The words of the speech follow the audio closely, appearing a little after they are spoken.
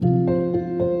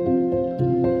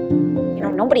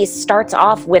nobody starts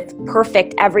off with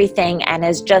perfect everything and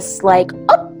is just like,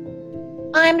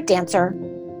 oh, I'm a dancer.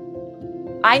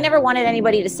 I never wanted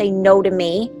anybody to say no to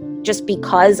me just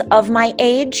because of my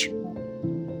age.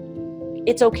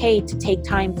 It's okay to take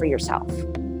time for yourself.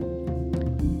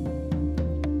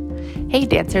 Hey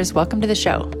dancers, welcome to the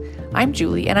show. I'm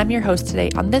Julie and I'm your host today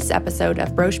on this episode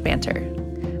of Broche Banter.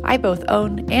 I both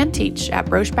own and teach at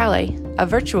Broche Ballet, a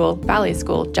virtual ballet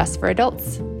school just for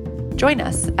adults. Join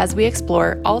us as we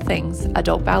explore all things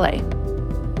adult ballet.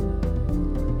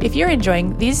 If you're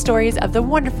enjoying these stories of the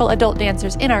wonderful adult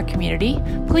dancers in our community,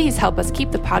 please help us keep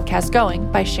the podcast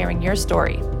going by sharing your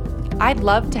story. I'd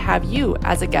love to have you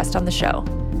as a guest on the show.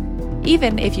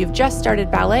 Even if you've just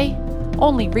started ballet,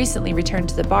 only recently returned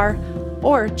to the bar,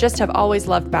 or just have always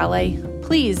loved ballet,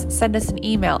 please send us an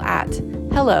email at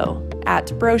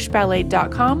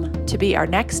hello@brocheballet.com to be our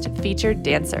next featured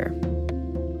dancer.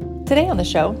 Today on the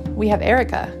show, we have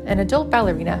Erica, an adult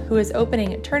ballerina who is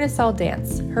opening Tournesol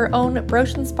Dance, her own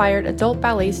Broche-inspired adult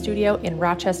ballet studio in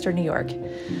Rochester, New York.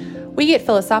 We get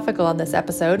philosophical on this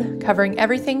episode, covering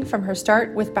everything from her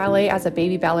start with ballet as a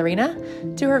baby ballerina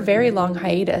to her very long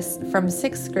hiatus from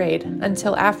 6th grade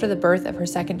until after the birth of her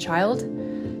second child,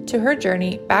 to her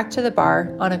journey back to the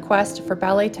bar on a quest for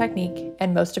ballet technique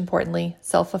and, most importantly,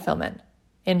 self-fulfillment.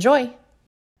 Enjoy!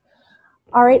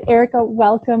 All right, Erica,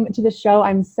 welcome to the show.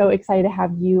 I'm so excited to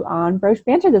have you on Broche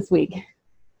Banter this week.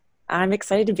 I'm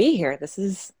excited to be here. This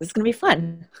is going to be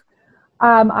fun.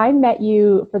 I met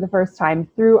you for the first time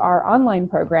through our online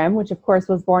program, which of course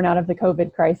was born out of the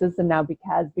COVID crisis and now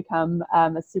has become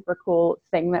a super cool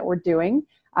thing that we're doing.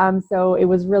 So it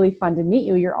was really fun to meet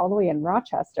you. You're all the way in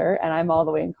Rochester and I'm all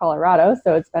the way in Colorado.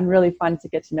 So it's been really fun to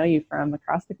get to know you from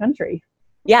across the country.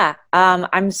 Yeah.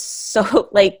 I'm so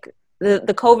like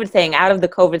the COVID thing, out of the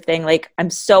COVID thing, like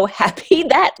I'm so happy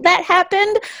that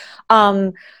happened.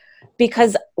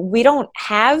 Because we don't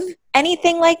have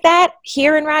anything like that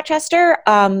here in Rochester.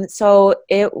 So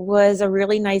it was a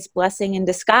really nice blessing in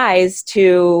disguise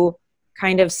to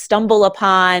kind of stumble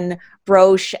upon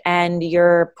Broche and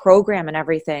your program and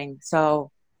everything.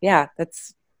 So yeah,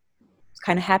 it's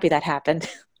kind of happy that happened.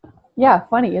 Yeah,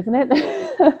 funny, isn't it?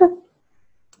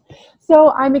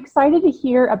 So I'm excited to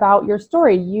hear about your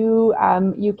story. You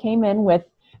came in with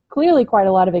clearly quite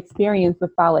a lot of experience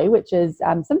with ballet, which is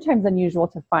sometimes unusual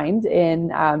to find in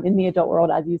the adult world.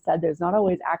 As you said, there's not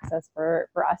always access for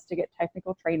us to get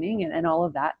technical training and all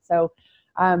of that. So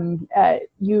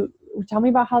you tell me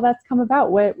about how that's come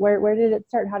about. Where did it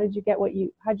start? How'd you get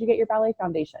your ballet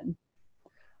foundation?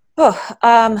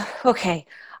 Okay.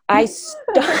 It's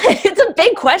a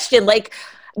big question. Like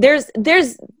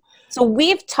so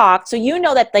we've talked, so you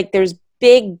know that like there's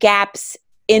big gaps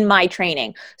in my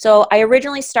training. So I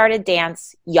originally started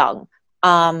dance young.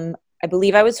 I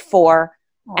believe I was 4.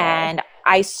 Aww. And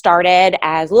I started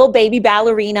as a little baby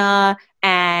ballerina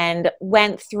and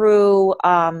went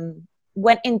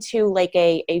into like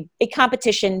a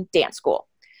competition dance school.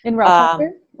 In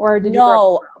Rochester? Or did you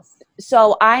No.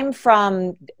 So I'm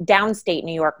from downstate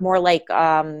New York, more like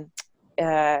a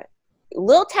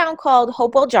little town called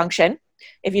Hopewell Junction.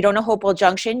 If you don't know Hopewell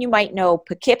Junction, you might know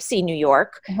Poughkeepsie, New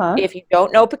York. Uh-huh. If you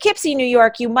don't know Poughkeepsie, New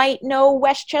York, you might know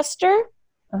Westchester.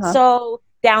 Uh-huh. So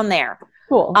down there.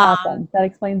 Cool. Awesome. That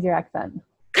explains your accent.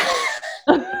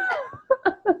 I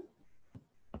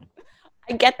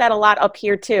get that a lot up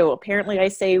here too. Apparently I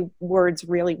say words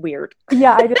really weird.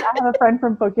 Yeah, I have a friend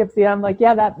from Poughkeepsie. I'm like,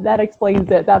 yeah, that explains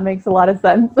it. That makes a lot of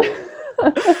sense.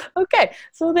 Okay.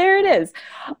 So there it is.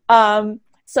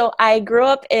 So I grew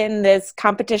up in this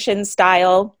competition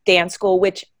style dance school,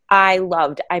 which I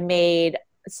loved. I made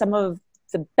some of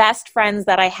the best friends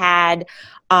that I had.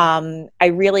 I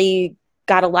really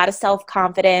got a lot of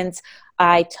self-confidence.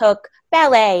 I took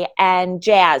ballet and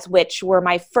jazz, which were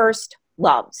my first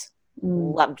loves.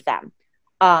 Loved them.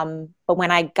 But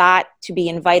when I got to be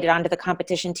invited onto the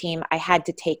competition team, I had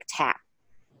to take tap.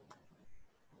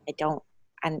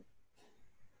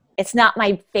 It's not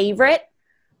my favorite.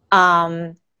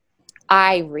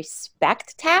 I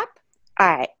respect tap.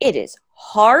 It is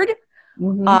hard.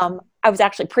 Mm-hmm. I was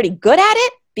actually pretty good at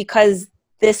it because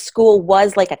this school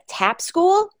was like a tap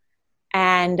school.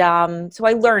 And so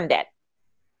I learned it.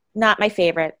 Not my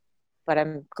favorite, but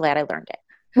I'm glad I learned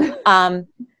it.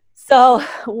 So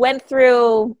went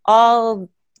through all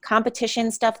competition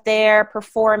stuff there,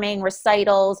 performing,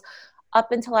 recitals,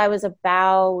 up until I was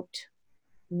about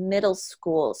middle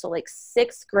school. So like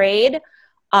 6th grade.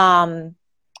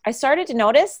 I started to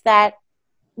notice that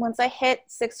once I hit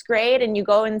 6th grade and you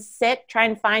go and try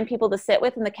and find people to sit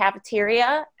with in the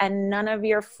cafeteria and none of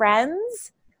your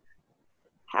friends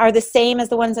are the same as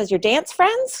the ones as your dance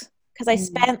friends. Because I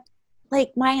spent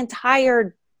like my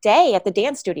entire day at the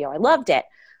dance studio. I loved it.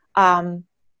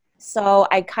 So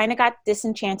I kind of got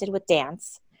disenchanted with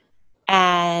dance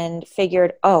and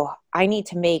figured, oh, I need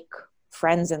to make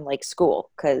friends in like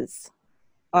school because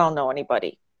I don't know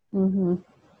anybody. Mm-hmm.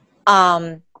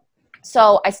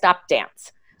 So I stopped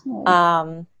dance.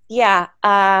 Oh. Yeah.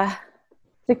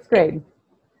 Sixth grade.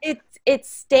 It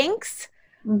stinks.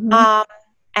 Mm-hmm.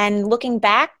 And looking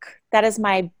back, that is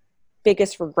my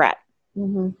biggest regret.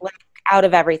 Mm-hmm. Like, out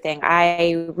of everything,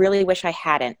 I really wish I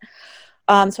hadn't.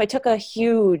 So I took a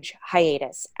huge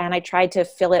hiatus and I tried to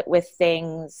fill it with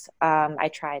things. I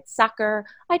tried soccer,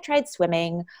 I tried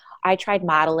swimming, I tried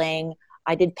modeling,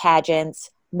 I did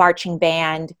pageants, marching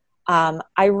band.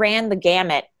 I ran the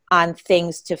gamut on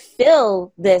things to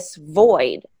fill this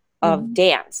void of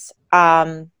dance.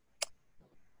 And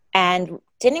I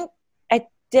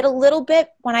did a little bit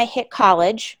when I hit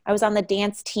college. I was on the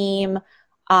dance team,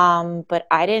 but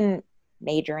I didn't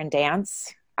major in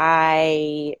dance.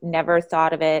 I never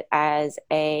thought of it as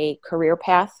a career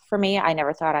path for me. I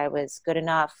never thought I was good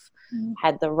enough,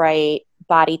 had the right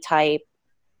body type,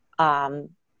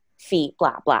 feet,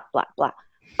 blah, blah, blah, blah.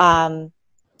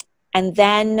 And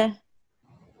then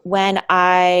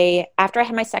after I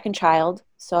had my second child,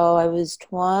 so I was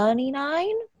 29,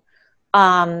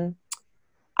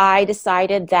 I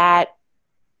decided that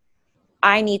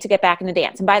I need to get back into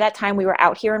dance. And by that time we were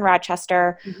out here in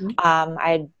Rochester.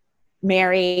 I had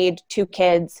married, 2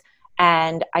 kids,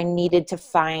 and I needed to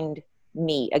find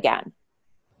me again.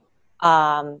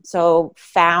 So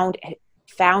found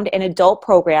an adult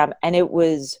program, and it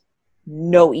was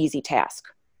no easy task.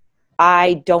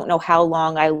 I don't know how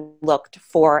long I looked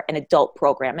for an adult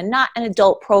program, and not an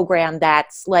adult program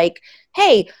that's like,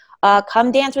 hey,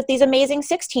 come dance with these amazing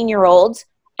 16-year-olds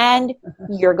and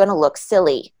you're going to look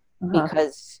silly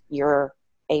because you're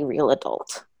a real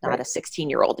adult, not a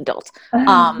 16-year-old adult.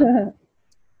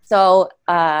 So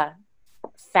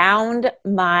found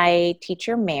my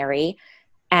teacher, Mary,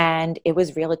 and it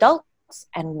was real adults.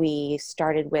 And we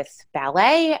started with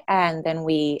ballet, and then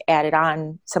we added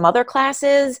on some other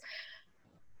classes.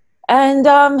 And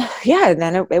and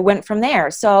then it went from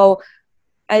there. So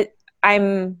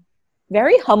I'm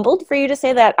very humbled for you to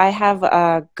say that I have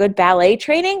a good ballet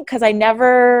training, because I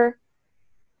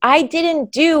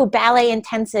didn't do ballet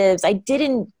intensives. I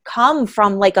didn't come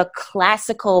from like a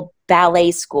classical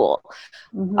ballet school.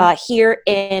 Here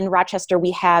in Rochester,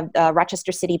 we have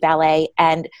Rochester City Ballet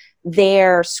and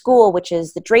their school, which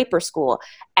is the Draper School.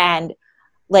 And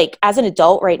like, as an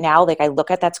adult right now, like I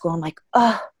look at that school, I'm like,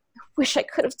 oh, I wish I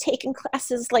could have taken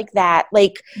classes like that.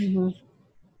 Like,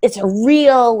 it's a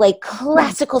real like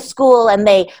classical school, and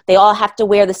they all have to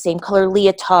wear the same color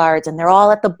leotards, and they're all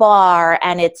at the bar,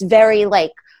 and it's very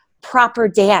like proper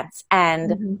dance.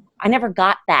 And I never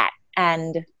got that.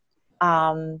 And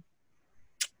I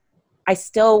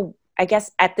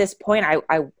guess at this point,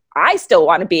 I still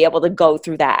want to be able to go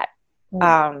through that.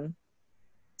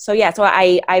 So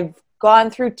I've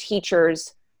gone through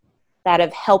teachers that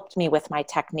have helped me with my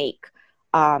technique.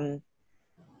 And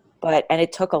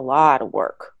it took a lot of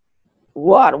work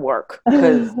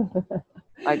because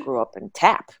I grew up in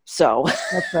tap. So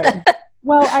that's right.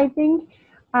 Well, I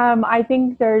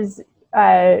think there's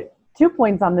 2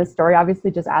 points on this story.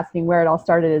 Obviously, just asking where it all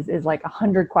started is like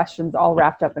 100 questions all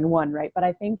wrapped up in one, right? But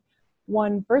I think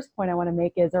one first point I want to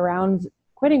make is around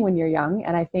quitting when you're young.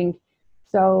 And I think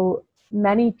so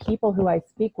many people who I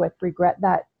speak with regret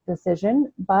that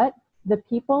decision, but the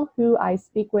people who I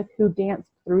speak with who danced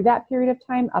through that period of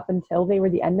time up until they were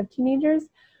the end of teenagers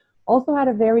also had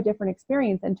a very different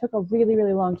experience and took a really,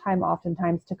 really long time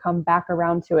oftentimes to come back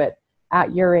around to it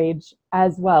at your age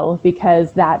as well,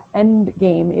 because that end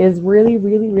game is really,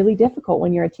 really, really difficult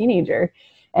when you're a teenager.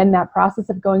 And that process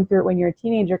of going through it when you're a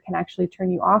teenager can actually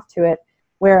turn you off to it,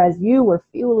 whereas you were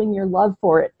fueling your love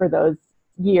for it for those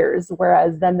years.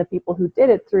 Whereas then the people who did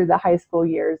it through the high school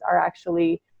years are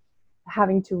actually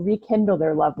having to rekindle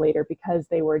their love later because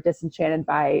they were disenchanted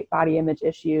by body image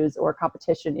issues or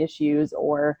competition issues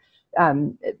or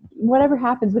whatever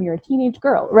happens when you're a teenage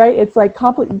girl, right? It's like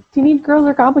teenage girls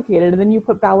are complicated, and then you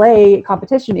put ballet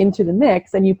competition into the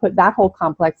mix and you put that whole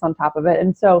complex on top of it.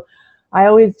 And so I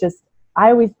always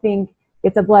think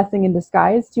it's a blessing in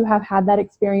disguise to have had that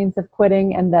experience of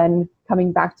quitting and then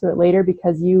coming back to it later,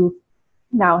 because you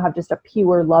now have just a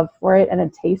pure love for it and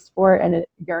a taste for it and a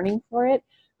yearning for it,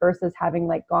 versus having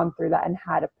like gone through that and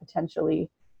had a potentially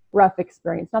rough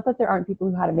experience. Not that there aren't people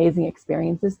who had amazing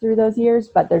experiences through those years,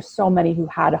 but there's so many who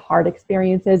had hard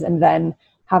experiences and then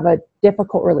have a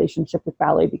difficult relationship with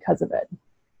ballet because of it.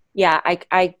 Yeah,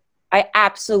 I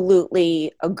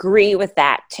absolutely agree with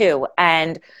that too.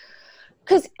 And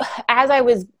because as I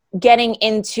was getting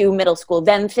into middle school,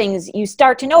 then you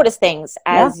start to notice things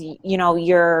as you know,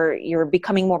 you're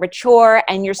becoming more mature,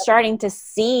 and you're starting to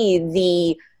see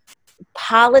the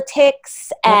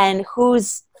politics and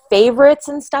who's favorites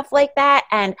and stuff like that.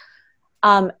 And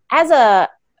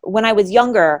when I was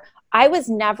younger, I was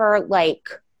never like,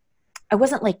 I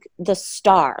wasn't like the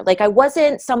star. Like I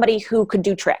wasn't somebody who could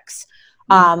do tricks.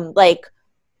 Like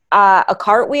a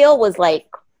cartwheel was like,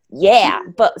 yeah.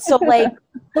 But so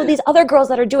these other girls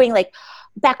that are doing like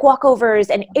back walkovers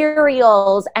and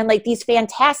aerials and like these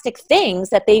fantastic things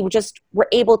that they just were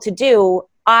able to do,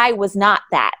 I was not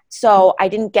that. So I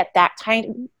didn't get that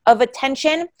kind of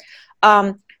attention.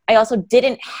 I also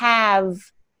didn't have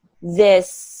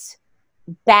this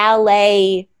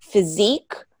ballet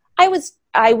physique. I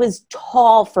was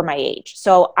tall for my age.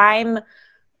 So I'm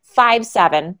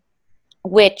 5'7",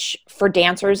 which for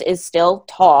dancers is still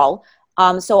tall.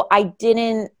 So I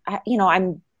didn't, you know,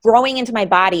 I'm growing into my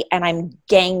body and I'm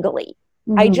gangly.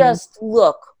 I just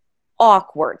look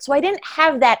awkward. So I didn't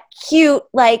have that cute,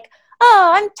 like,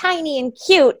 oh, I'm tiny and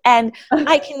cute and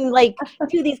I can like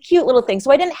do these cute little things.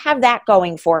 So I didn't have that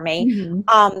going for me.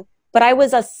 But I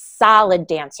was a solid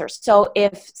dancer. So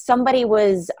if somebody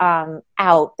was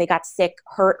out, they got sick,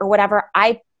 hurt or whatever,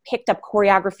 I picked up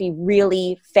choreography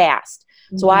really fast.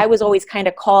 So I was always kind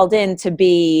of called in to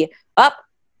be up,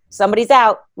 somebody's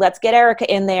out, let's get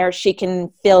Erica in there. She can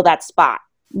fill that spot.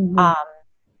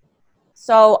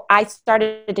 So I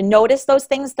started to notice those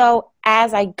things though,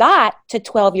 as I got to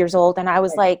 12 years old, and I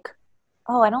was like,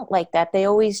 oh, I don't like that. They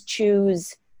always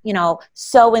choose, you know,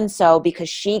 so-and-so because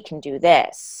she can do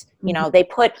this. You know, they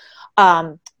put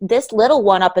this little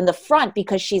one up in the front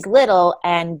because she's little,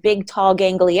 and big, tall,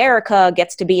 gangly Erica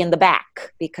gets to be in the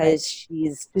back because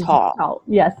she's tall.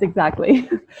 Yes, exactly.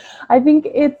 I think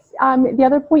it's the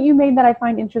other point you made that I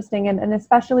find interesting and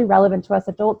especially relevant to us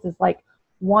adults is like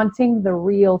wanting the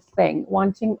real thing,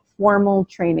 wanting formal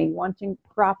training, wanting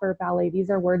proper ballet. These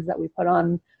are words that we put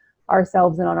on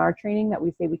ourselves and on our training that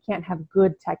we say we can't have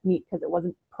good technique because it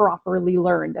wasn't properly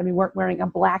learned. And we weren't wearing a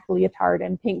black leotard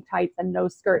and pink tights and no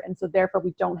skirt. And so therefore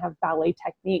we don't have ballet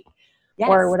technique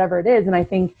or whatever it is. And I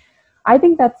think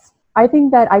that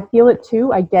I feel it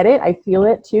too. I get it. I feel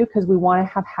it too, because we want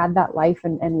to have had that life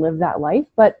and live that life.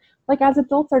 But like as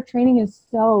adults, our training is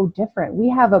so different. We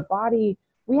have a body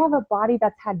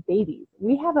that's had babies.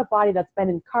 We have a body that's been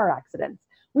in car accidents.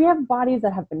 We have bodies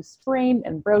that have been sprained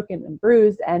and broken and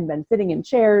bruised and been sitting in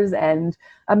chairs, and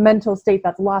a mental state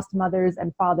that's lost mothers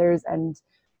and fathers and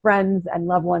friends and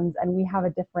loved ones. And we have a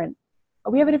different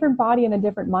body and a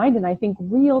different mind. And I think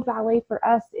real ballet for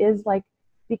us is like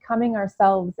becoming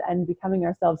ourselves and becoming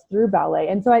ourselves through ballet.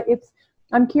 And so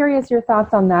I'm curious your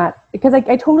thoughts on that, because I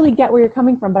totally get where you're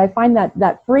coming from, but I find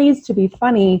that phrase to be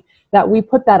funny that we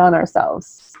put that on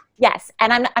ourselves. Yes.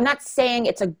 And I'm not saying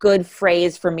it's a good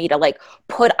phrase for me to like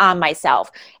put on myself.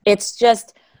 It's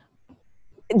just,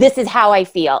 this is how I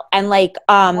feel. And like,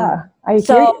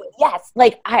 yes,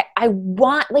 like I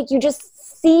want, like, you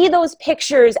just see those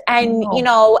pictures and, you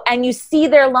know, and you see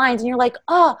their lines and you're like,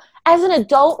 oh, as an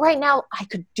adult right now, I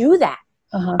could do that.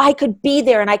 I could be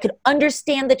there and I could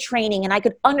understand the training and I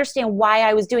could understand why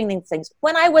I was doing these things.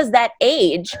 When I was that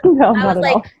age, I was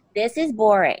like, this is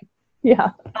boring. Yeah.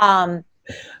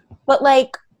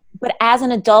 But as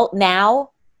an adult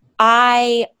now,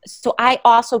 I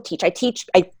also teach. I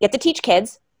get to teach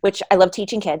kids, which I love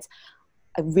teaching kids.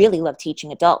 I really love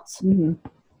teaching adults.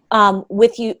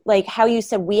 With you, like how you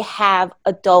said, we have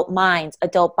adult minds,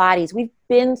 adult bodies. We've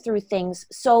been through things.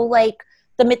 So like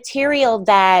the material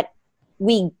that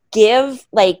we give,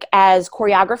 like as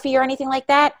choreography or anything like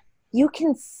that, you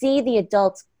can see the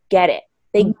adults get it.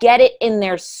 They get it in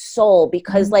their soul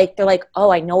because like, they're like,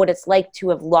 oh, I know what it's like to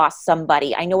have lost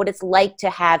somebody. I know what it's like to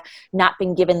have not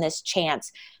been given this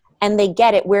chance. And they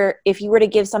get it, where if you were to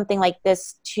give something like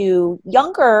this to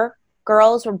younger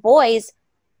girls or boys,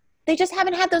 they just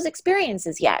haven't had those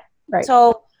experiences yet. Right.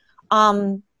 So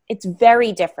it's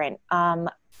very different.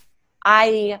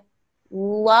 I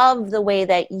love the way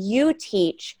that you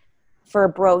teach for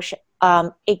Broche.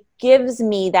 It gives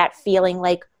me that feeling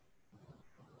like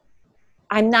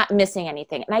I'm not missing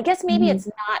anything. And I guess maybe it's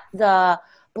not the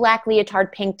black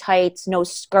leotard, pink tights, no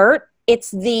skirt.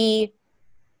 It's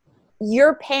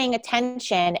you're paying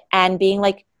attention and being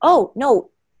like, oh,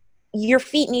 no, your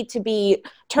feet need to be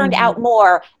turned out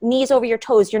more, knees over your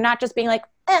toes. You're not just being like,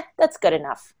 that's good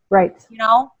enough. Right. You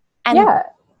know? And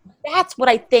that's what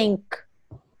I think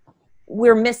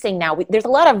we're missing now. There's a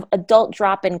lot of adult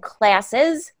drop-in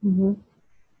classes,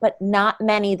 but not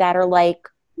many that are like,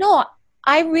 no,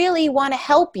 I really want to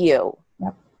help you.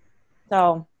 Yep.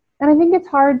 So And I think it's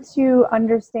hard to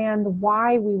understand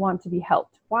why we want to be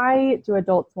helped. Why do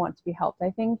adults want to be helped?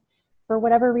 I think for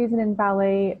whatever reason in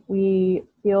ballet, we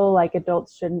feel like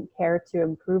adults shouldn't care to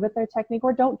improve at their technique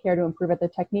or don't care to improve at their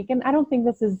technique. And I don't think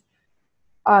this is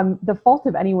the fault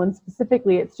of anyone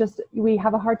specifically. It's just we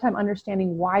have a hard time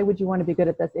understanding why would you want to be good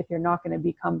at this if you're not going to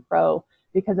become pro,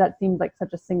 because that seems like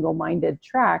such a single-minded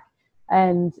track.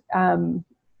 And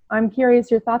I'm curious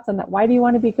your thoughts on that. Why do you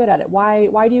want to be good at it?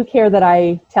 Why do you care that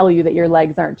I tell you that your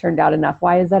legs aren't turned out enough?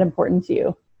 Why is that important to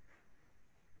you?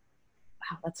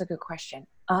 Wow, that's a good question.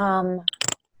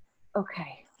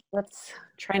 Okay, let's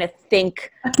try to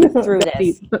think through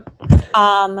this.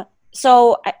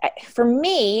 So for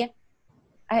me,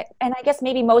 and I guess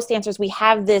maybe most dancers, we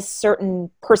have this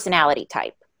certain personality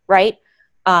type, right?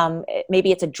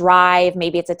 Maybe it's a drive,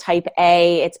 maybe it's a type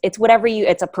A, it's whatever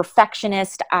it's a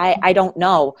perfectionist. I don't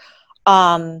know.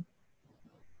 I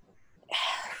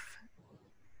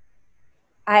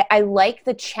like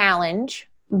the challenge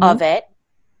of it.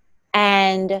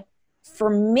 And for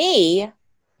me,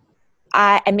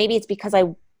 and maybe it's because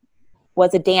I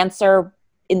was a dancer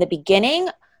in the beginning,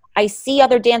 I see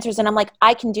other dancers and I'm like,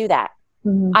 I can do that.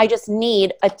 I just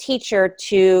need a teacher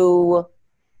to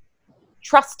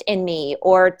trust in me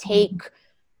or take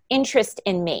interest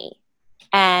in me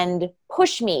and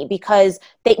push me, because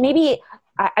maybe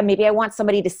I want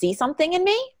somebody to see something in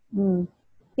me,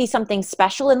 see something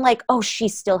special and like, oh, she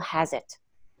still has it.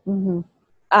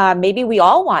 Maybe we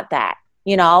all want that,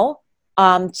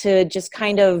 to just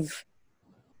kind of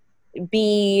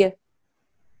be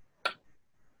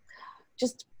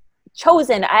just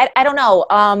chosen. I don't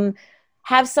know.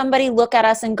 Have somebody look at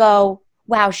us and go,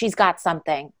 wow, she's got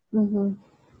something.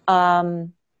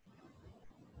 And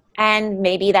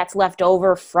maybe that's left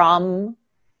over from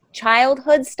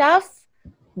childhood stuff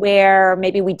where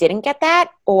maybe we didn't get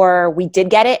that, or we did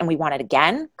get it and we want it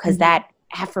again because that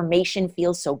affirmation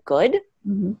feels so good.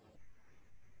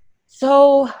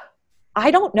 So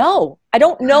I don't know. I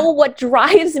don't know what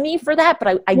drives me for that,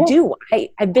 but I do.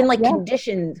 I've been like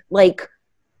conditioned, like,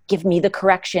 give me the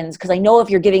corrections, because I know if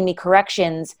you're giving me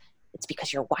corrections, it's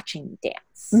because you're watching me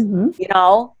dance.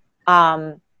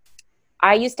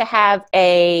 I used to have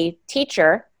a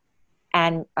teacher,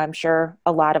 and I'm sure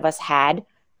a lot of us had,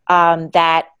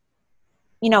 that,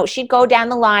 she'd go down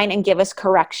the line and give us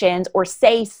corrections or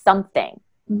say something.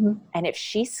 And if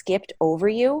she skipped over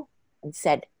you and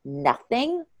said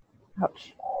nothing,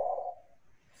 ouch,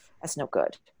 that's no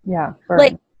good. Yeah.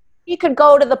 Like, you could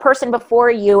go to the person before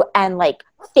you and like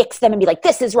fix them and be like,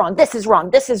 this is wrong, this is wrong,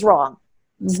 this is wrong.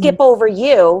 Skip over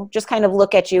you, just kind of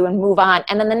look at you and move on.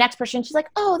 And then the next person, she's like,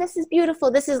 oh, this is beautiful,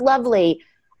 this is lovely.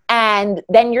 And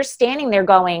then you're standing there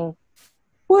going,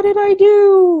 what did I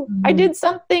do? I did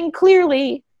something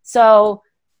clearly. So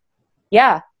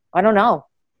yeah, I don't know.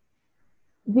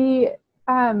 The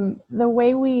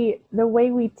way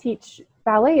we teach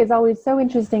ballet is always so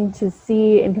interesting to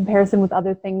see in comparison with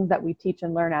other things that we teach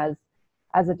and learn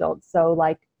as adults. So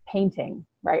like painting,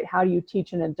 right? How do you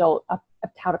teach an adult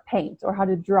how to paint or how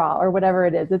to draw or whatever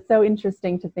it is? It's so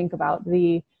interesting to think about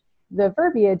the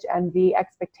verbiage and the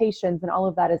expectations, and all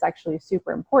of that is actually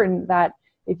super important. That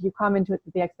if you come into it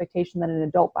with the expectation that an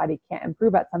adult body can't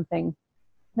improve at something,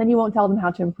 then you won't tell them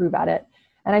how to improve at it.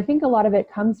 And I think a lot of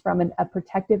it comes from a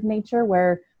protective nature,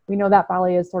 where we know that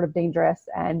ballet is sort of dangerous,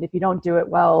 and if you don't do it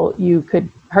well, you could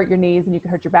hurt your knees and you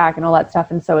could hurt your back and all that stuff.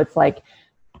 And so it's like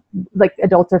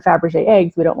adults are Fabergé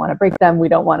eggs. We don't want to break them. We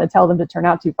don't want to tell them to turn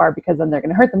out too far because then they're going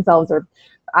to hurt themselves, or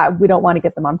we don't want to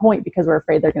get them on point because we're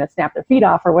afraid they're going to snap their feet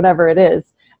off or whatever it is.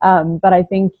 But I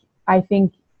think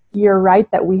you're right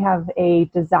that we have a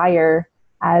desire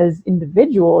as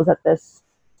individuals at this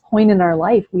point in our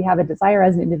life. We have a desire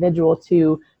as an individual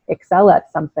to excel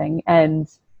at something, and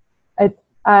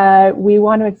we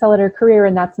want to excel at our career,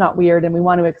 and that's not weird. And we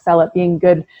want to excel at being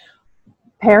good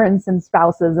parents and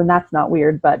spouses, and that's not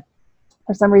weird. But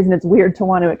for some reason, it's weird to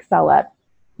want to excel at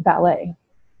ballet.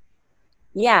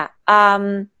 Yeah.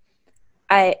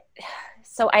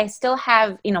 So I still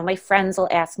have, my friends will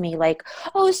ask me like,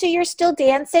 oh, so you're still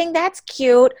dancing? That's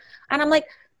cute. And I'm like,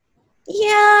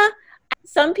 yeah.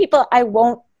 Some people I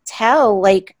won't tell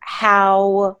like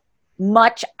how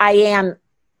much I am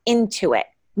into it.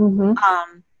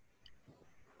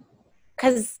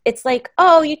 Because it's like,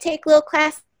 oh, you take little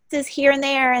classes here and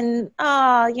there, and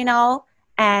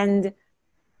and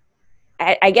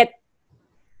I get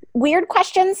weird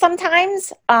questions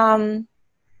sometimes.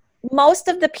 Most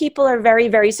of the people are very,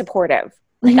 very supportive.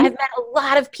 Like I've met a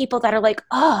lot of people that are like,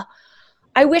 oh,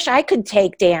 I wish I could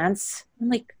take dance. I'm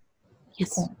like,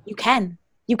 yes, you can.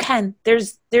 You can. There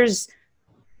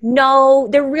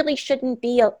really shouldn't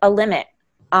be a limit.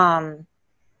 I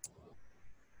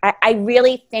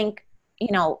really think,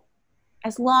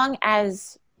 as long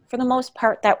as, for the most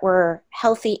part, that we're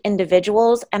healthy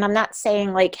individuals, and I'm not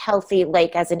saying like healthy,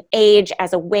 like as an age,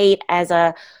 as a weight, as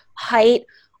a height,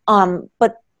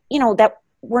 but that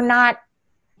we're not,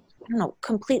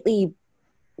 completely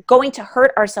going to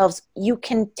hurt ourselves. You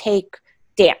can take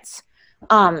dance,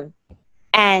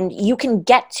 and you can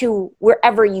get to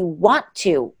wherever you want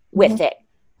to with it.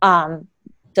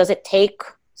 Does it take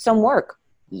some work?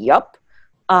 Yup.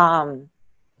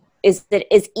 Is it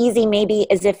as easy maybe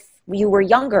as if you were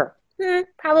younger?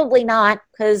 Probably not,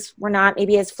 because we're not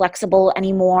maybe as flexible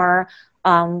anymore.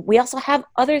 We also have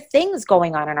other things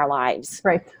going on in our lives.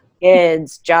 Right.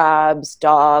 Kids, jobs,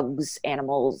 dogs,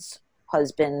 animals,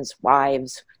 husbands,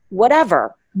 wives,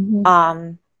 whatever.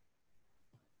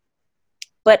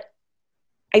 But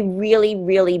I really,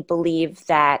 really believe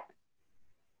that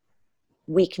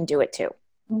we can do it too.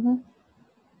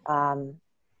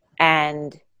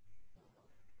 And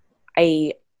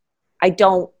I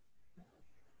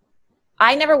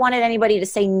never wanted anybody to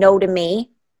say no to me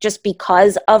just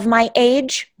because of my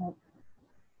age.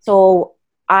 So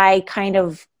I kind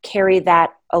of carry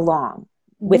that along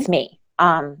with me.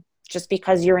 Just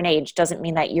because you're an age doesn't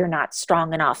mean that you're not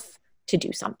strong enough to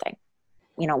do something.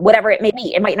 Whatever it may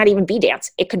be. It might not even be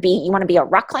dance. It could be, you want to be a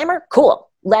rock climber? Cool.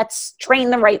 Let's train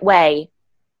the right way.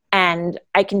 And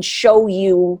I can show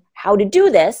you how to do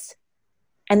this.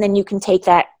 And then you can take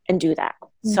that and do that.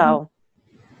 So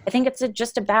I think it's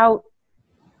just about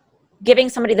giving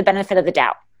somebody the benefit of the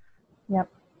doubt. Yep.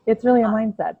 It's really a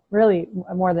mindset, really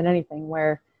more than anything,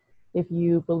 where if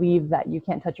you believe that you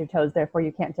can't touch your toes, therefore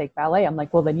you can't take ballet. I'm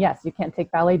like, well, then yes, you can't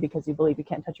take ballet because you believe you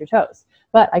can't touch your toes.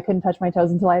 But I couldn't touch my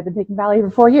toes until I had been taking ballet for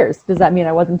 4 years. Does that mean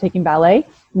I wasn't taking ballet?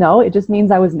 No, it just means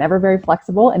I was never very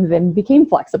flexible and then became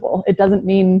flexible. It doesn't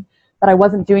mean that I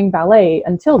wasn't doing ballet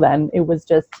until then. It was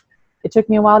just, it took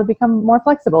me a while to become more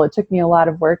flexible. It took me a lot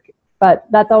of work, but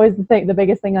that's always the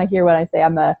biggest thing I hear when I say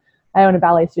I own a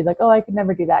ballet studio, like, oh, I could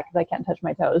never do that because I can't touch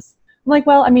my toes. I'm like,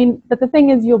 well, I mean, but the thing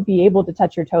is, you'll be able to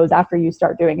touch your toes after you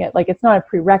start doing it. Like, it's not a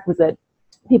prerequisite.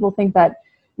 People think that,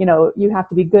 you have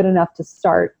to be good enough to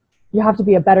start. You have to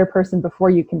be a better person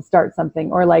before you can start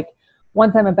something. Or like,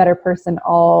 once I'm a better person,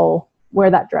 I'll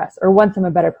wear that dress. Or once I'm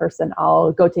a better person,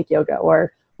 I'll go take yoga.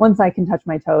 Or once I can touch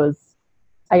my toes,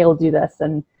 I'll do this.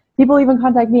 And people even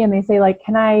contact me and they say, like,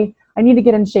 I need to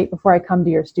get in shape before I come to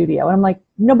your studio. And I'm like,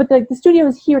 no, but the studio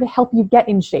is here to help you get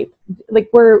in shape. Like,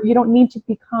 you don't need to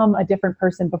become a different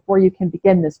person before you can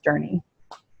begin this journey.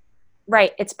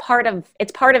 Right. It's part of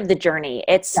the journey.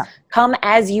 It's come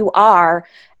as you are,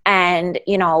 and,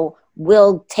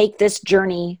 we'll take this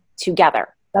journey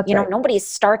together. That's right. Nobody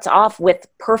starts off with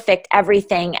perfect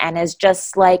everything and is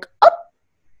just like, oh,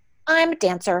 I'm a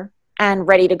dancer and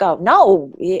ready to go.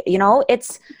 No,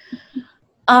 it's,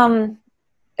 one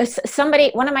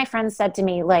of my friends said to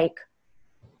me, like,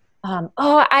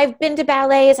 oh, I've been to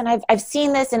ballets and I've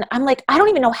seen this, and I'm like, I don't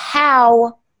even know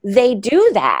how they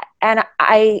do that. And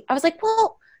I was like,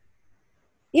 well,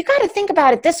 you got to think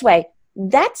about it this way.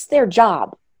 That's their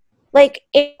job. Like,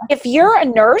 if you're a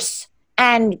nurse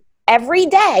and every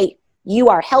day you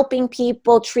are helping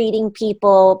people, treating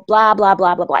people, blah, blah,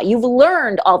 blah, blah, blah. You've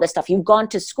learned all this stuff. You've gone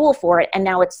to school for it, and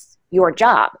now it's your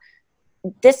job.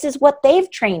 This is what they've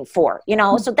trained for,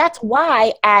 So that's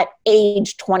why at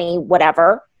age 20,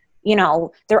 whatever,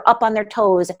 they're up on their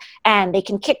toes and they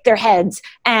can kick their heads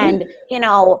and,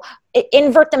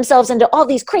 invert themselves into all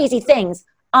these crazy things.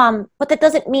 But that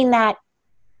doesn't mean that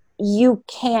you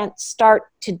can't start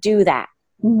to do that.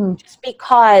 Just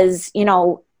because,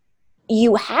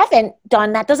 you haven't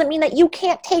done that doesn't mean that you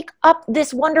can't take up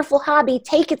this wonderful hobby,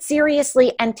 take it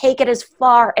seriously, and take it as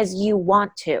far as you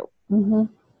want to.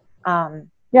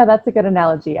 Yeah, that's a good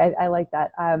analogy. I like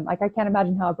that. Like, I can't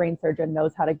imagine how a brain surgeon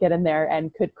knows how to get in there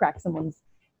and could crack someone's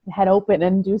head open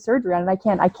and do surgery on it.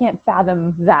 I can't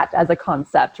fathom that as a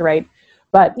concept, right?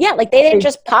 But yeah, like they didn't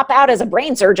just pop out as a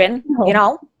brain surgeon,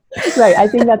 Right. I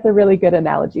think that's a really good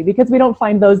analogy, because we don't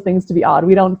find those things to be odd.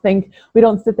 We don't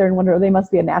sit there and wonder, oh, they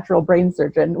must be a natural brain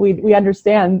surgeon. We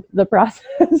understand the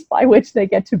process by which they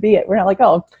get to be it. We're not like,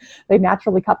 oh, they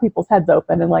naturally cut people's heads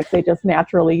open and like they just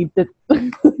naturally did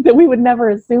that. We would never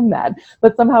assume that.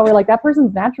 But somehow we're like, that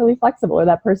person's naturally flexible, or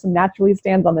that person naturally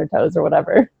stands on their toes, or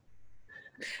whatever.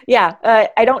 Yeah,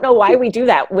 I don't know why we do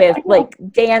that with like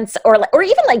dance or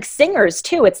even like singers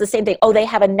too. It's the same thing. Oh, they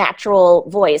have a natural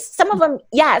voice. Some of them,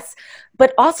 yes,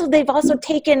 but also they've also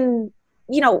taken,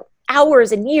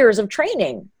 hours and years of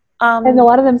training. And a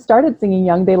lot of them started singing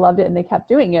young. They loved it and they kept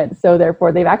doing it. So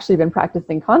therefore, they've actually been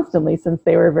practicing constantly since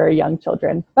they were very young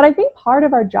children. But I think part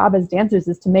of our job as dancers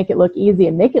is to make it look easy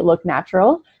and make it look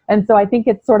natural. And so I think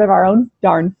it's sort of our own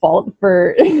darn fault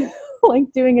for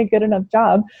like doing a good enough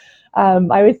job. I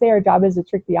always say our job is to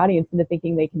trick the audience into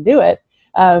thinking they can do it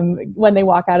when they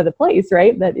walk out of the place,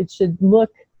 right? That it should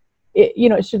look,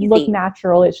 it should look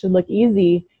natural. It should look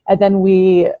easy. And then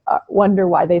we wonder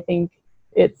why they think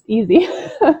it's easy.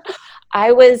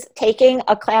 I was taking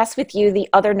a class with you the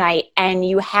other night and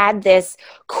you had this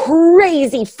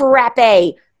crazy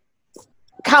frappe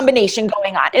combination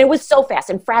going on. And it was so fast.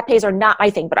 And frappes are not my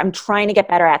thing, but I'm trying to get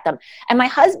better at them. And my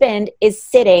husband is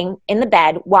sitting in the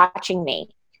bed watching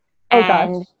me. Oh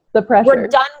gosh, the pressure.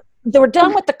 We're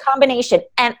done with the combination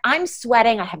and I'm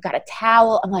sweating. I have got a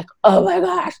towel. I'm like, oh my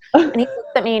gosh. And he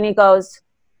looks at me and he goes,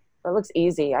 that looks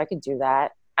easy. I could do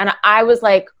that. And I was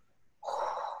like,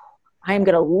 I'm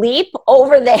going to leap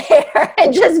over there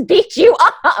and just beat you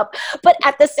up. But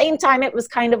at the same time, it was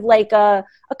kind of like a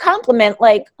compliment,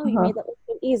 like, oh, you made that look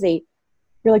so easy.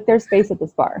 You're like, there's space at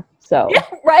this bar. So, yeah,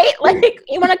 right? Like,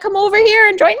 you want to come over here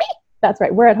and join me? That's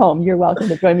right. We're at home. You're welcome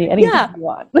to join me anytime you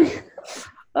want.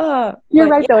 You're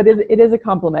right, though. It is a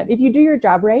compliment. If you do your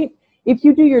job right,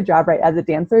 as a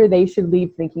dancer, they should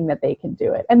leave thinking that they can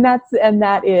do it. And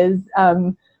that is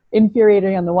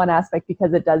infuriating on the one aspect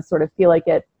because it does sort of feel like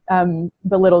it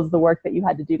belittles the work that you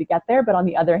had to do to get there. But on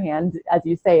the other hand, as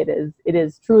you say, it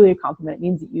is truly a compliment. It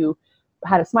means that you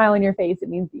had a smile on your face. It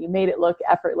means that you made it look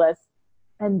effortless.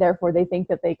 And therefore they think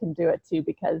that they can do it too,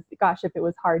 because gosh, if it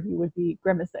was hard, you would be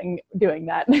grimacing doing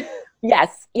that.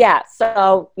 Yes. Yeah.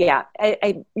 So yeah,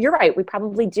 you're right. We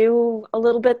probably do a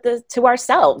little bit to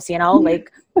ourselves,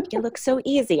 like it looks so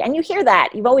easy. And you hear that.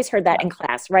 You've always heard that in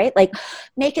class, right? Like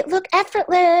make it look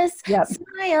effortless,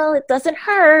 smile. It doesn't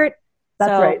hurt.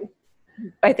 That's right.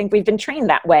 I think we've been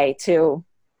trained that way too.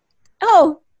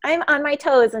 Oh, I'm on my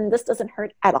toes and this doesn't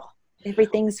hurt at all.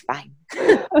 Everything's fine.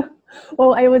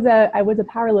 Well, I was a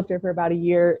power lifter for about a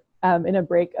year in a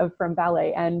break from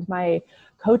ballet, and my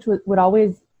coach would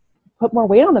always put more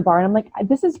weight on the bar, and I'm like,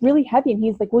 this is really heavy, and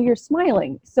he's like, well, you're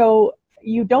smiling, so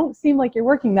you don't seem like you're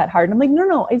working that hard. And I'm like,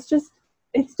 no, it's just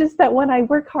that when I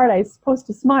work hard, I'm supposed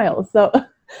to smile. So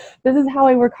this is how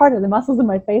I work harder. The muscles in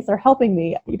my face are helping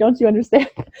me. Don't you understand?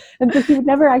 And so he would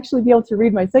never actually be able to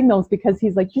read my signals because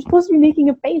he's like, you're supposed to be making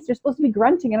a face. You're supposed to be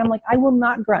grunting. And I'm like, I will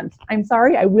not grunt. I'm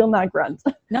sorry. I will not grunt.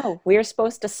 No, we're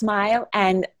supposed to smile.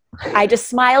 And I just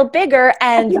smile bigger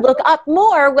and look up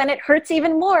more when it hurts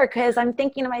even more. Cause I'm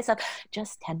thinking to myself,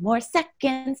 just 10 more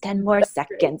seconds, 10 more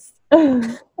seconds.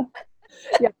 Yeah,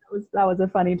 that was a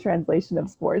funny translation of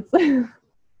sports.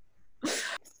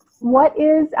 What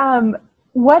do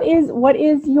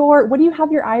you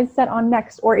have your eyes set on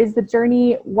next, or is the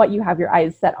journey what you have your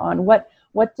eyes set on? What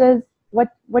are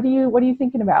you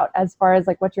thinking about as far as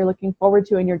like what you're looking forward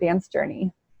to in your dance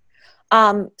journey?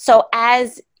 So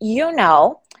as you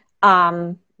know,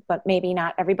 but maybe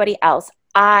not everybody else,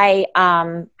 I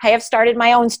have started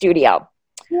my own studio.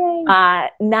 Yay.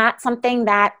 Not something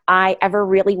that I ever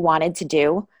really wanted to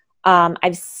do.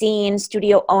 I've seen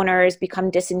studio owners become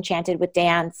disenchanted with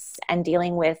dance and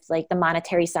dealing with like the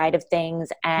monetary side of things.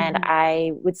 And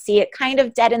I would see it kind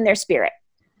of dead in their spirit.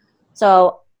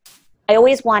 So I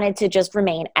always wanted to just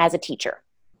remain as a teacher.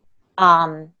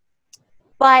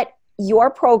 But your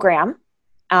program,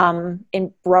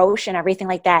 in Broche and everything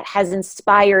like that has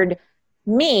inspired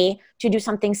me to do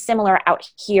something similar out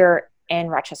here in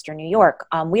Rochester, New York.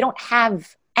 We don't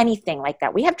have anything like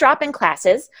that. We have drop-in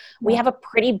classes. We have a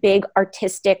pretty big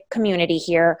artistic community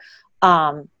here,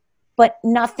 but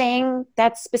nothing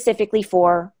that's specifically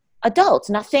for adults,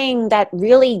 nothing that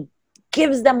really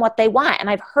gives them what they want. And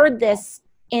I've heard this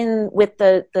with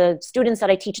the students that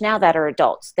I teach now that are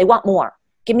adults. They want more.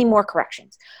 Give me more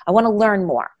corrections. I want to learn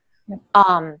more.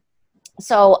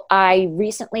 So I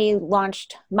recently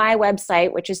launched my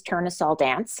website, which is Turn a Sol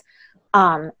Dance.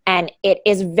 And it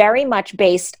is very much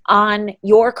based on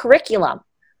your curriculum.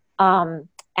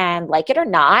 And like it or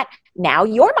not, now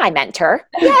you're my mentor.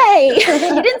 Yay!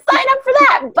 You didn't sign up for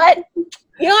that, but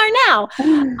you are now.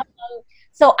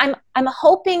 So I'm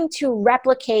hoping to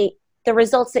replicate the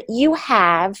results that you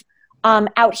have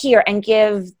out here and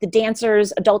give the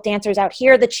dancers, adult dancers out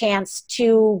here, the chance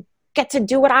to get to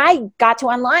do what I got to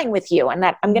online with you and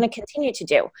that I'm going to continue to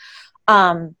do.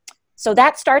 So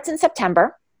that starts in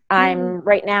September. I'm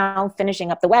right now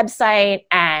finishing up the website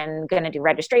and going to do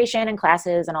registration and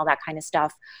classes and all that kind of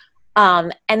stuff.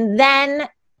 And then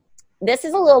this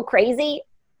is a little crazy.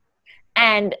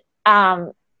 And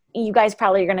you guys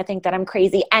probably are going to think that I'm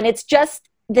crazy. And it's just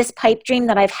this pipe dream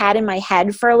that I've had in my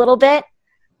head for a little bit.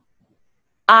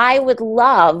 I would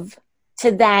love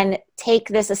to then take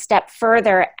this a step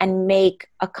further and make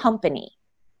a company.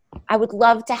 I would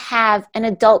love to have an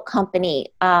adult company.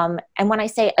 And when I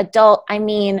say adult, I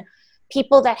mean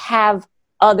people that have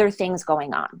other things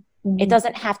going on. Mm-hmm. It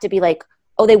doesn't have to be like,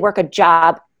 oh, they work a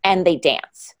job and they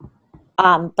dance.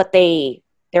 But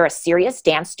they're a serious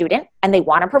dance student and they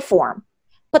want to perform.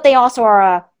 But they also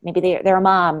are maybe they're a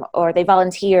mom, or they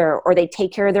volunteer, or they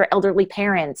take care of their elderly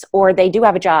parents, or they do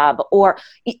have a job, or,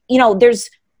 there's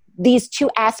these two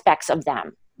aspects of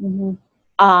them.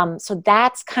 Mm-hmm. So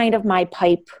that's kind of my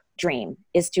pipe dream,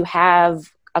 is to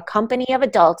have a company of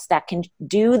adults that can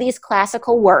do these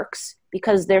classical works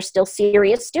because they're still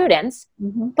serious students,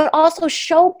 mm-hmm. but also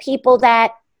show people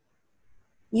that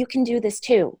you can do this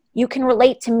too. You can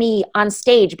relate to me on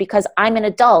stage because I'm an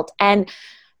adult, and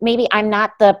maybe I'm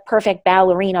not the perfect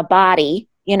ballerina body,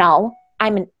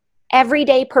 I'm an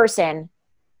everyday person.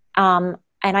 And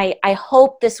I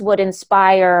hope this would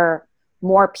inspire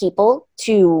more people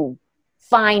to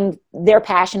find their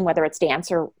passion, whether it's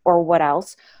dance or what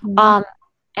else, mm-hmm.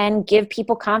 And give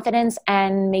people confidence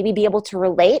and maybe be able to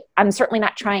relate. I'm certainly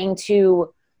not trying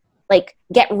to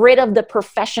get rid of the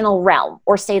professional realm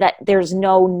or say that there's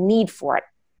no need for it.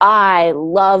 I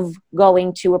love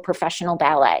going to a professional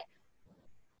ballet.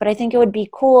 But I think it would be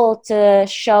cool to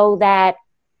show that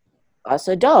us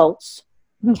adults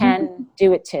can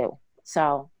do it too.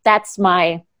 So that's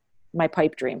my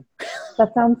pipe dream.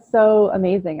 That sounds so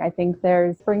amazing. I think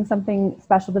brings something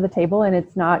special to the table, and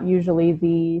it's not usually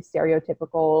the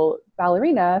stereotypical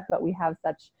ballerina, but we have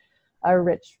such a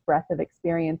rich breadth of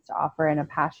experience to offer, and a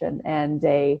passion and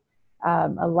a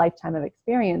lifetime of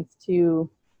experience to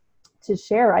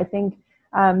share. I think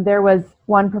there was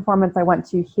one performance I went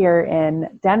to here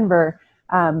in Denver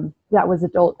that was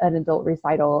an adult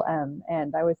recital,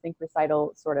 and I always think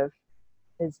recital sort of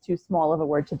is too small of a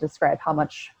word to describe how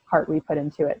much heart we put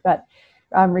into it. But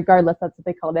regardless, that's what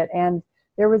they called it. And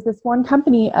there was this one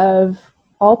company of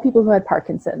all people who had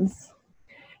Parkinson's.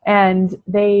 And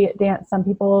they danced. Some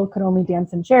people could only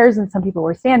dance in chairs, and some people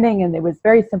were standing, and it was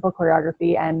very simple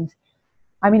choreography. And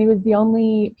I mean, it was the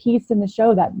only piece in the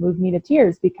show that moved me to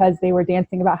tears, because they were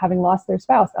dancing about having lost their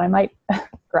spouse. I might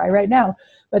cry right now,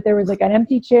 but there was an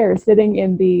empty chair sitting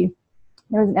on the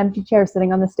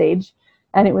stage,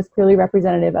 and it was clearly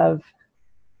representative of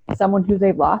someone who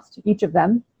they've lost. Each of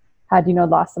them had,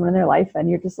 lost someone in their life, and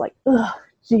you're just like, ugh,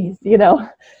 geez,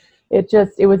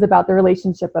 it was about the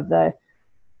relationship of the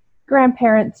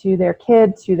grandparent to their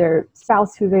kid, to their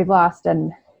spouse who they've lost.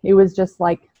 And it was just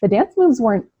the dance moves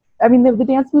the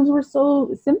dance moves were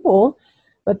so simple,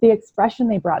 but the expression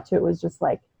they brought to it was just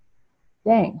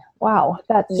dang, wow.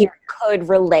 You could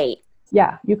relate.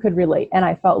 Yeah, you could relate. And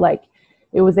I felt like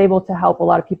it was able to help a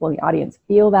lot of people in the audience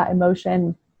feel that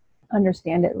emotion,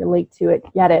 understand it, relate to it,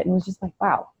 get it. And it was just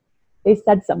wow, they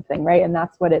said something, right? And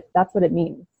that's what it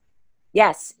means.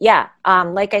 Yes. Yeah.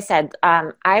 Like I said,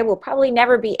 I will probably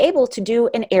never be able to do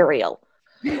an aerial,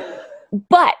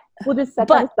 but we'll just set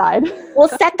that aside. We'll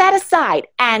set that aside.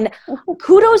 And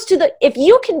kudos if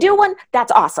you can do one,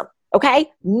 that's awesome.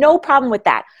 Okay. No problem with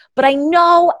that. But I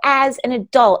know as an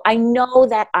adult, I know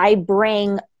that I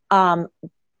bring,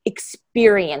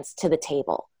 experience to the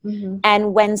table. Mm-hmm.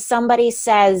 And when somebody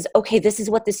says, okay, this is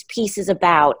what this piece is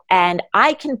about, and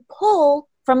I can pull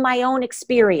from my own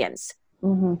experience.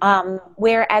 Mm-hmm.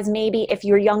 Whereas maybe if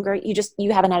you're younger,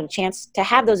 you haven't had a chance to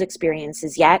have those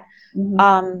experiences yet.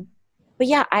 Mm-hmm. But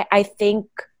yeah, I think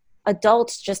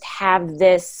adults just have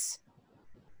this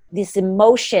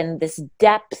emotion, this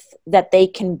depth that they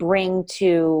can bring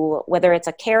to, whether it's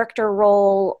a character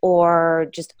role or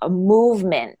just a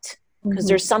movement, because mm-hmm.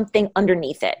 there's something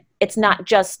underneath it. It's not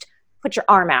just put your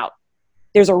arm out.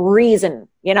 There's a reason,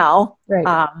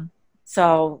 Right.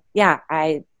 So yeah,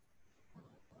 I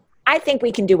think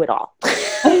we can do it all.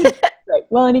 Right.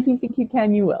 Well, and if you think you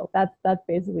can, you will. That's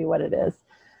basically what it is.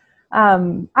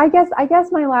 I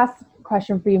guess my last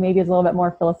question for you maybe is a little bit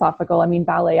more philosophical. I mean,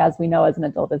 ballet, as we know, as an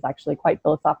adult, is actually quite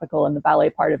philosophical, and the ballet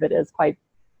part of it is quite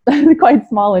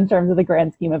small in terms of the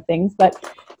grand scheme of things. But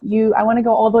I want to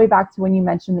go all the way back to when you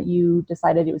mentioned that you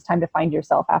decided it was time to find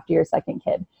yourself after your second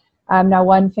kid. Now,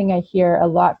 one thing I hear a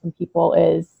lot from people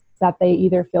is that they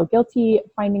either feel guilty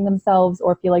finding themselves,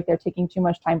 or feel like they're taking too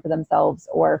much time for themselves,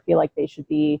 or feel like they should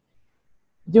be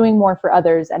doing more for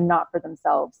others and not for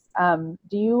themselves.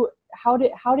 How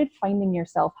did finding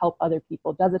yourself help other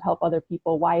people? Does it help other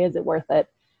people? Why is it worth it?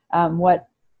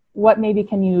 What maybe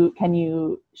can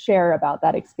you share about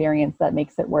that experience that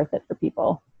makes it worth it for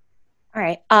people? All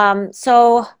right.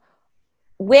 So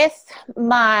with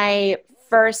my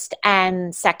first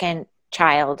and second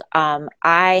child,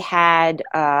 I had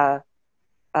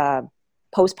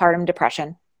postpartum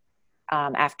depression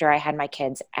after I had my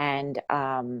kids. And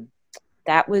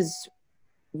that was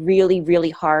really, really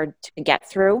hard to get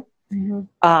through.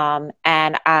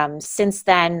 And since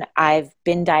then, I've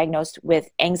been diagnosed with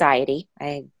anxiety.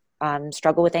 I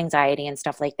struggle with anxiety and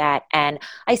stuff like that. And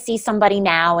I see somebody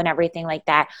now and everything like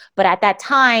that. But at that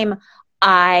time,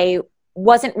 I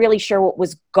wasn't really sure what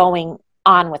was going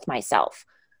on with myself.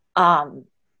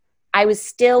 I was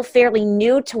still fairly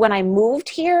new to when I moved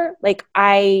here. Like,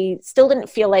 I still didn't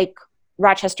feel like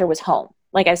Rochester was home.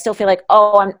 Like, I still feel like,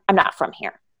 oh, I'm not from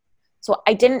here. So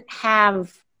I didn't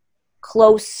have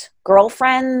close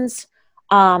girlfriends.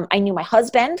 I knew my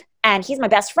husband, and he's my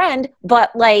best friend,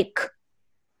 but like,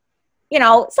 you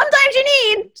know, sometimes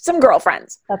you need some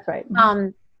girlfriends. That's right.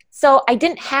 So I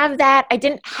didn't have that. I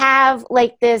didn't have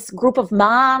like this group of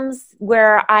moms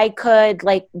where I could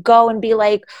like go and be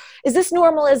like, is this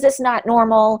normal? Is this not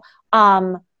normal?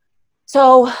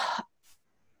 So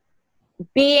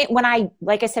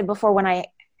like I said before, when I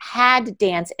had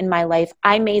dance in my life,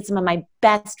 I made some of my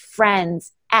best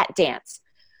friends at dance.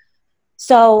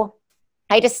 So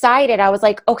I decided, I was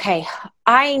like, okay,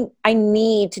 I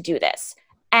need to do this.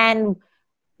 And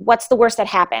what's the worst that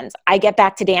happens? I get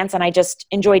back to dance and I just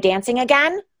enjoy dancing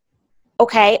again.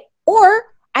 Okay. Or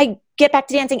I get back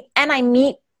to dancing and I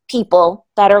meet people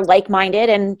that are like-minded.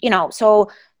 And, you know,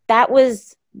 so that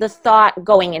was the thought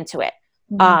going into it.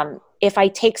 If I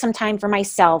take some time for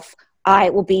myself,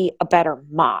 I will be a better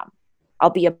mom.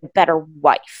 I'll be a better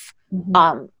wife.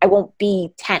 I won't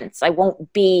be tense. I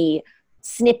won't be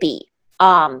snippy.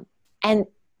 And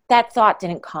that thought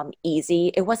didn't come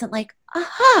easy. It wasn't like,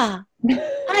 aha,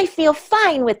 I feel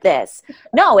fine with this.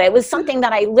 No, it was something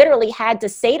that I literally had to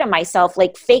say to myself,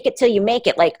 like, fake it till you make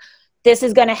it. Like, this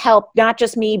is going to help not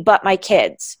just me, but my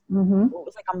kids. It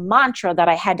was like a mantra that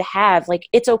I had to have. Like,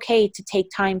 it's okay to take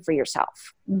time for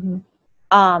yourself.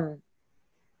 And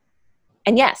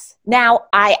yes, now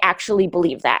I actually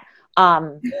believe that.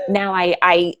 Now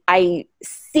I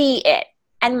see it,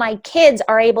 and my kids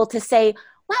are able to say,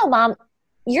 wow, Mom,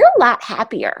 you're a lot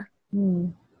happier.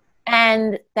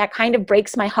 And that kind of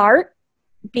breaks my heart,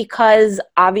 because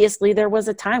obviously there was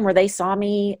a time where they saw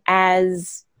me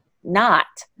as not.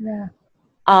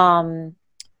 And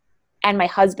my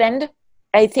husband,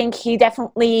 I think he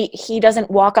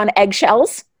doesn't walk on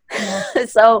eggshells.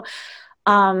 So,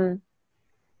 but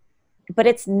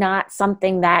it's not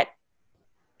something that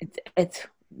it's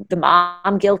the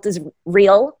mom guilt is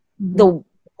real. The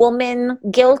woman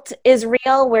guilt is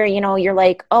real, where, you know, you're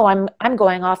like, oh, I'm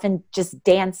going off and just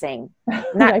dancing,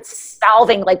 not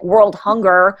solving like world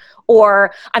hunger,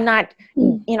 or I'm not,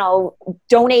 you know,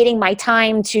 donating my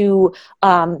time to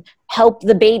help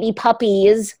the baby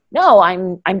puppies. No,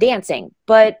 I'm dancing,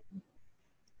 but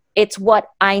it's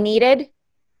what I needed,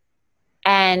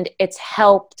 and it's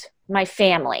helped my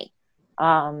family.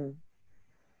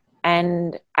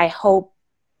 And I hope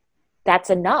that's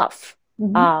enough.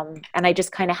 And I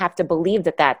just kind of have to believe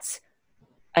that that's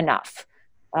enough.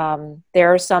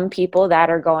 There are some people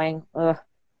that are going, you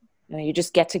know, you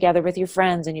just get together with your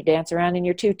friends and you dance around in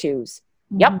your tutus.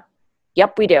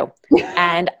 Yep, we do.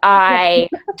 And I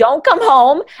don't come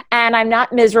home and I'm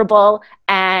not miserable.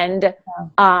 And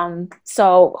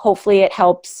so hopefully it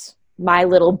helps my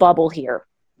little bubble here.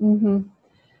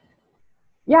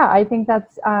 Yeah, I think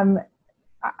that's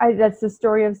that's the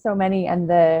story of so many,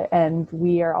 and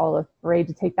we are all afraid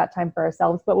to take that time for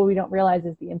ourselves. But what we don't realize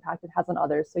is the impact it has on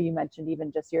others. So you mentioned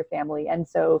even just your family, and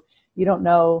so you don't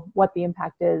know what the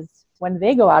impact is when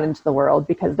they go out into the world,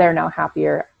 because they're now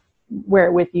happier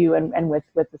with you and with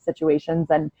the situations.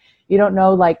 And you don't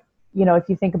know, like, you know, if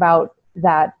you think about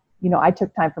that, you know, I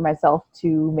took time for myself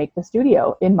to make the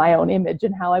studio in my own image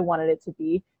and how I wanted it to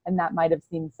be. And that might have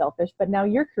seemed selfish, but now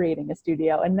you're creating a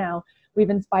studio, and now we've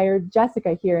inspired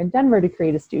Jessica here in Denver to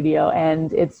create a studio,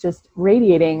 and it's just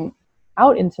radiating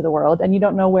out into the world, and you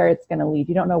don't know where it's going to lead.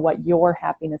 You don't know what your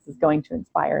happiness is going to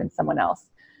inspire in someone else.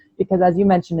 Because as you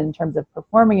mentioned, in terms of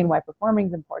performing and why performing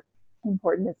is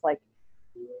important, it's like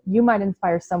you might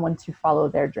inspire someone to follow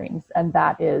their dreams, and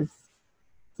that is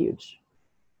huge.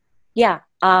 Yeah.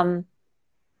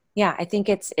 I think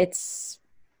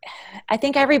I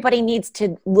think everybody needs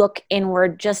to look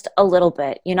inward just a little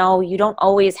bit. You know, you don't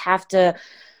always have to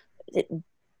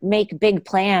make big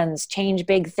plans, change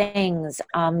big things.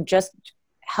 Just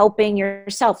helping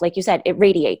yourself, like you said, it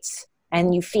radiates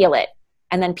and you feel it,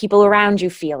 and then people around you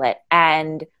feel it.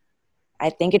 And I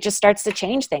think it just starts to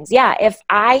change things. Yeah. If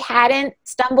I hadn't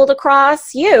stumbled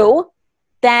across you,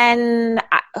 then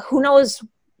who knows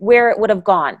where it would have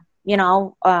gone, you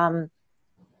know?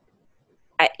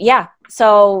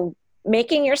 So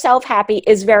making yourself happy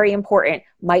is very important.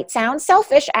 Might sound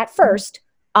selfish at first,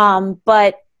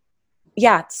 but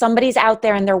yeah, somebody's out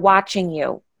there and they're watching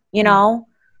you, you know?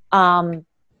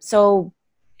 So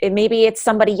maybe it's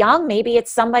somebody young, maybe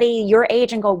it's somebody your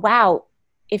age, and go, wow,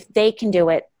 if they can do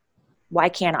it, why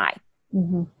can't I?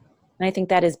 And I think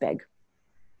that is big.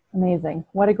 Amazing.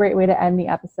 What a great way to end the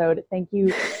episode. Thank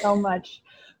you so much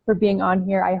for being on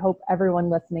here. I hope everyone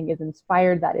listening is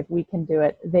inspired that if we can do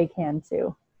it, they can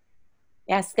too.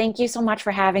 Yes, thank you so much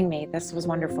for having me. This was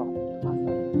wonderful.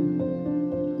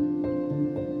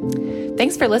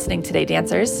 Thanks for listening today,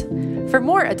 dancers. For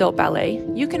more adult ballet,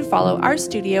 you can follow our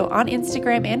studio on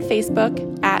Instagram and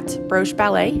Facebook at Broche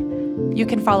Ballet. You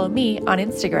can follow me on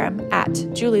Instagram at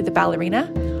Julie the Ballerina,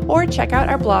 or check out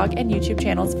our blog and YouTube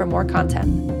channels for more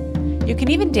content. You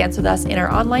can even dance with us in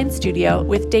our online studio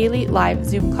with daily live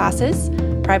Zoom classes,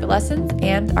 private lessons,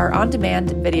 and our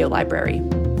on-demand video library.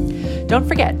 Don't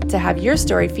forget to have your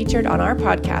story featured on our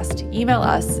podcast. Email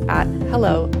us at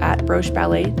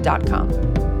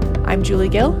hello@brocheballet.com. I'm Julie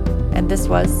Gill, and this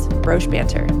was Broche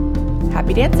Banter.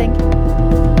 Happy dancing!